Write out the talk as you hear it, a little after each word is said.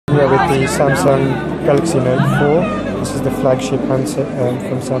Here with the Samsung Galaxy Note 4. This is the flagship handset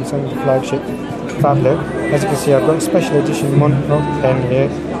from Samsung, the flagship phablet. As you can see, I've got a special edition Montblanc pen here.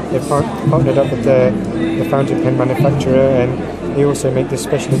 They've partnered up with the fountain pen manufacturer, and they also make this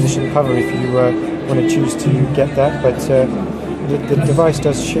special edition cover if you want to choose to get that. But the device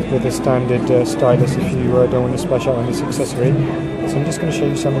does ship with a standard stylus if you don't want to splash out on this accessory. So I'm just going to show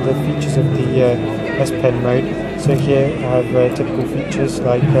you some of the features of the S-pen mode. So here I have typical features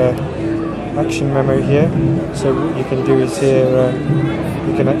like action memo here. So what you can do is here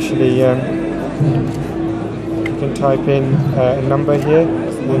you can actually you can type in a number here,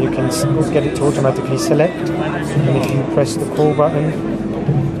 and you can get it to automatically select. And if you press the call button,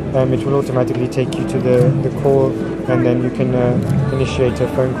 it will automatically take you to the call, and then you can initiate a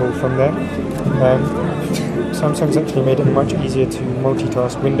phone call from there. Samsung's actually made it much easier to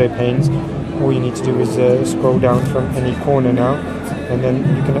multitask window panes. All you need to do is scroll down from any corner now, and then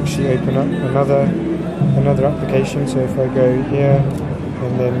you can actually open up another application. So if I go here,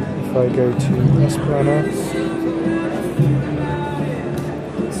 and then if I go to S-Planner,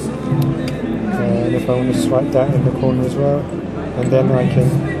 and if I want to swipe that in the corner as well, and then I can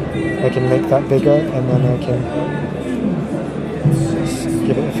make that bigger, and then I can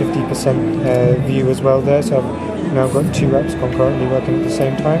give it a 50% view as well there. So I've now got two apps concurrently working at the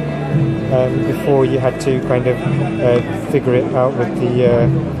same time. Before you had to kind of figure it out with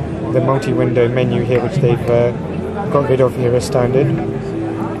the multi-window menu here, which they've got rid of here as standard.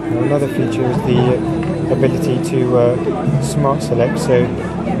 Another feature is the ability to smart select. So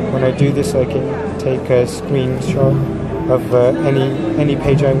when I do this, I can take a screenshot of any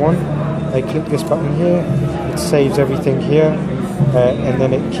page I want. I click this button here, it saves everything here, and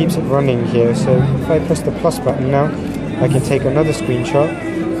then it keeps it running here. So if I press the plus button now, I can take another screenshot.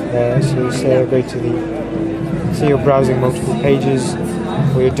 So say I go to say you're browsing multiple pages,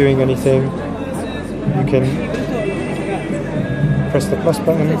 or you're doing anything, you can press the plus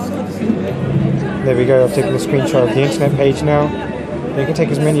button. There we go, I've taken a screenshot of the internet page now. You can take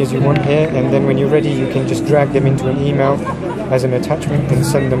as many as you want here, and then when you're ready you can just drag them into an email as an attachment and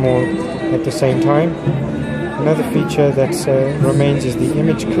send them all at the same time. Another feature that remains is the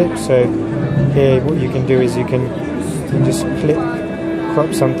image clip. So here what you can do is you can just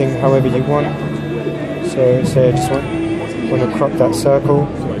crop something however you want. So say I just want to crop that circle,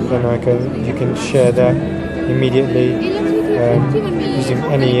 then you can share that immediately using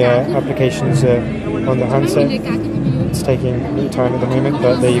any applications on the handset. It's taking a little time at the moment,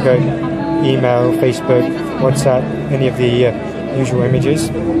 but there you go. Email, Facebook, WhatsApp, any of the usual images.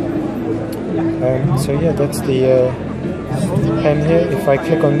 So yeah, that's the pen here. If I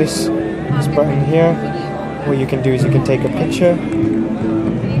click on this button here, what you can do is you can take a picture.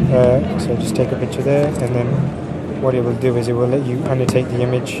 So just take a picture there, and then what it will do is it will let you annotate the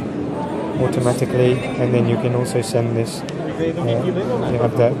image automatically, and then you can also send this. You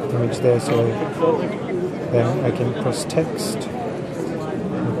have that image there, so then I can press text,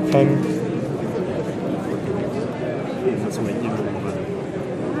 pen,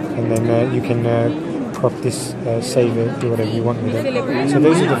 and then you can crop this, save it, do whatever you want with it. So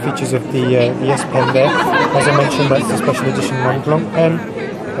those are the features of the S-Pen there. As I mentioned, that's the special edition Montblanc pen,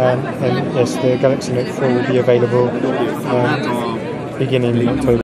 and yes, the Galaxy Note 4 will be available beginning in October.